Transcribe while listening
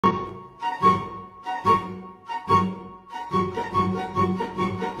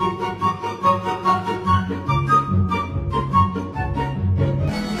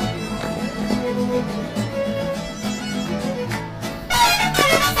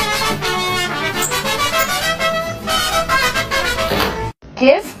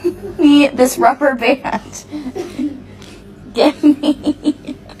Give me this rubber band. Give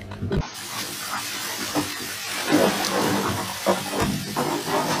me.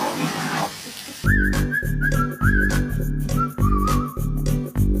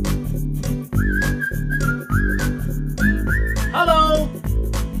 Hello!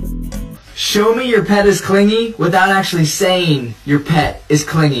 Show me your pet is clingy without actually saying your pet is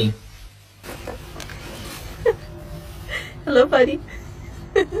clingy. Hello, buddy.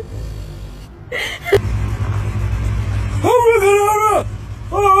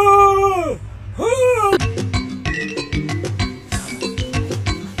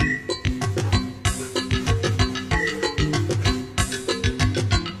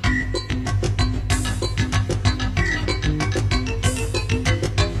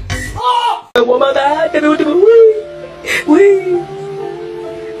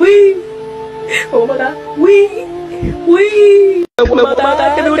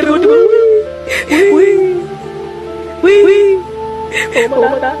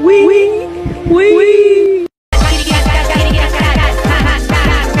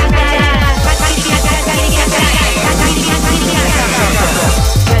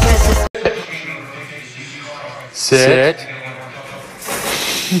 Sit.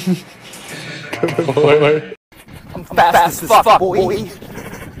 Good boy. I'm fast as fuck, boy.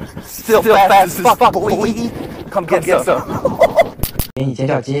 Still fast as fuck, boy. Come get some. 给你尖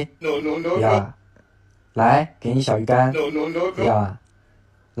叫鸡，不要啊。来，给你小鱼干，不要啊。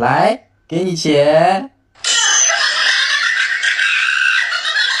来，给你钱。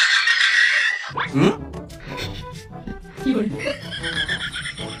嗯？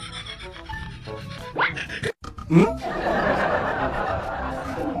嗯？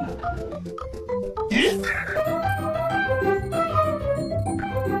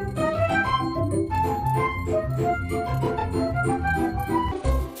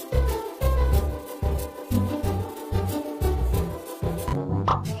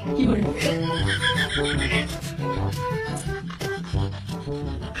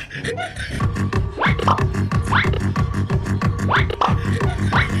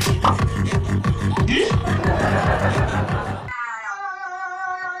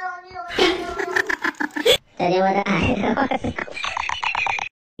打电话的爱的话。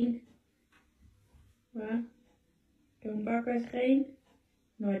Waar? Een bakker geen?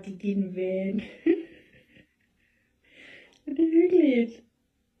 Nooit die kind win. Wat is dit lied?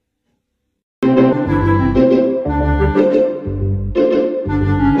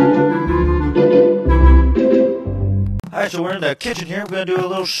 Alright, so we're in the kitchen here. We're gonna do a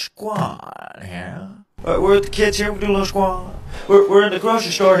little squat here. We're with the kids here. We're doing a little squat. We're in the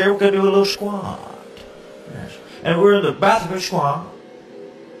grocery store here. We're gonna do a little squat. Yes. And we're in the bathroom squat.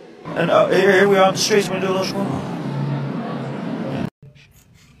 And here we are on the streets. We're gonna do a little squat.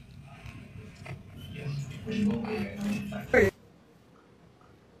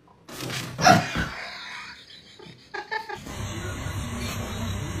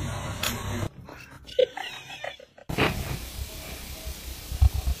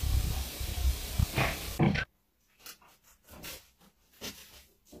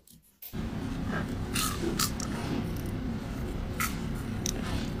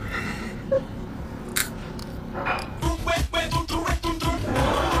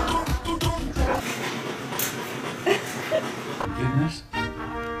 Goodness.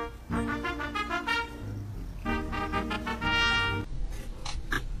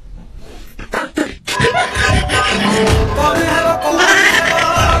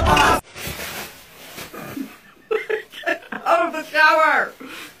 Out of the shower!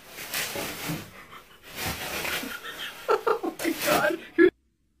 Oh my god.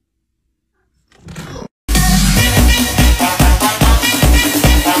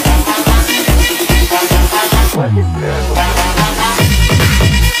 What is this?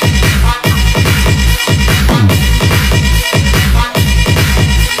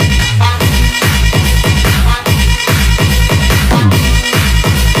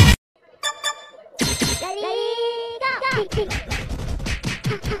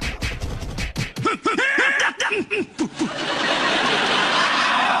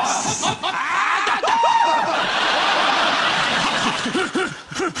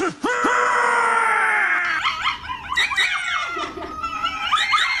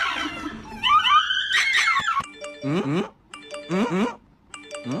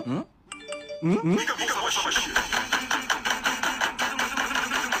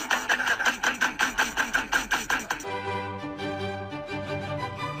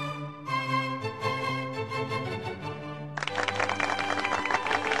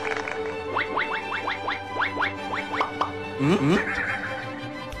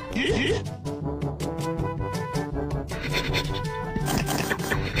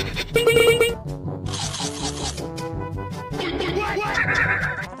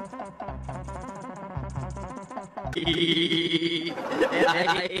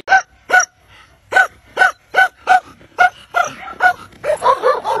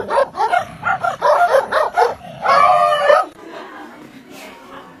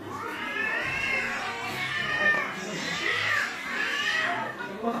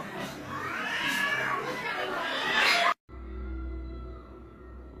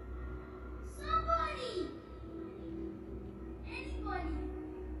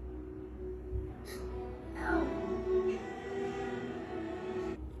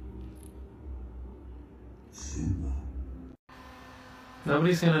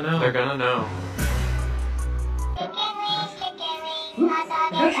 Nobody's gonna know. They're gonna know.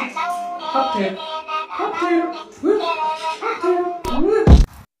 Up there. Up there. Whoop. Up there. Whoop.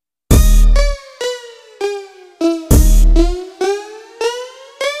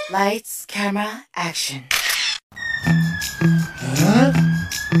 Lights, camera, action.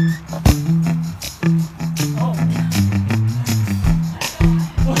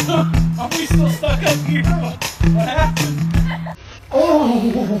 Are we still stuck up here? What happened?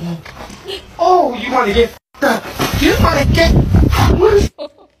 Oh, you wanna get up? You wanna get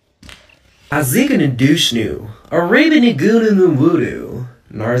Azigana douchnu, Arabini goonu voodoo,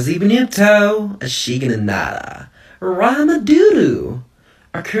 Narzibanipto, Ashigananada, Ramadoodoo,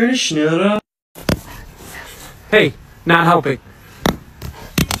 Akurnishnura. Hey, not helping.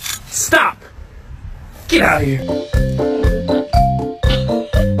 Stop! Get out of here.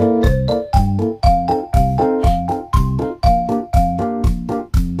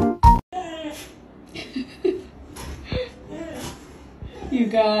 You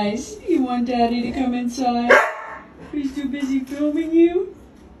guys, you want Daddy to come inside? He's too busy filming you?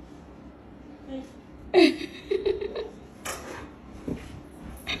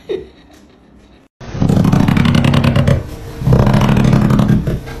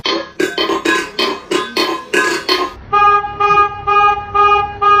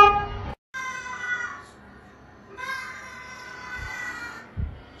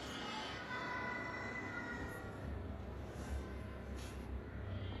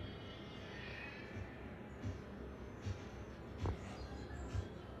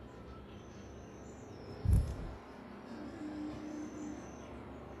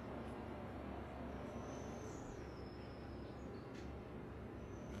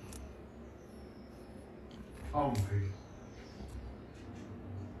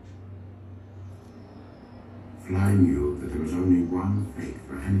 Fly knew that there was only one fate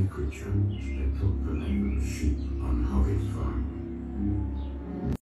for any creature that took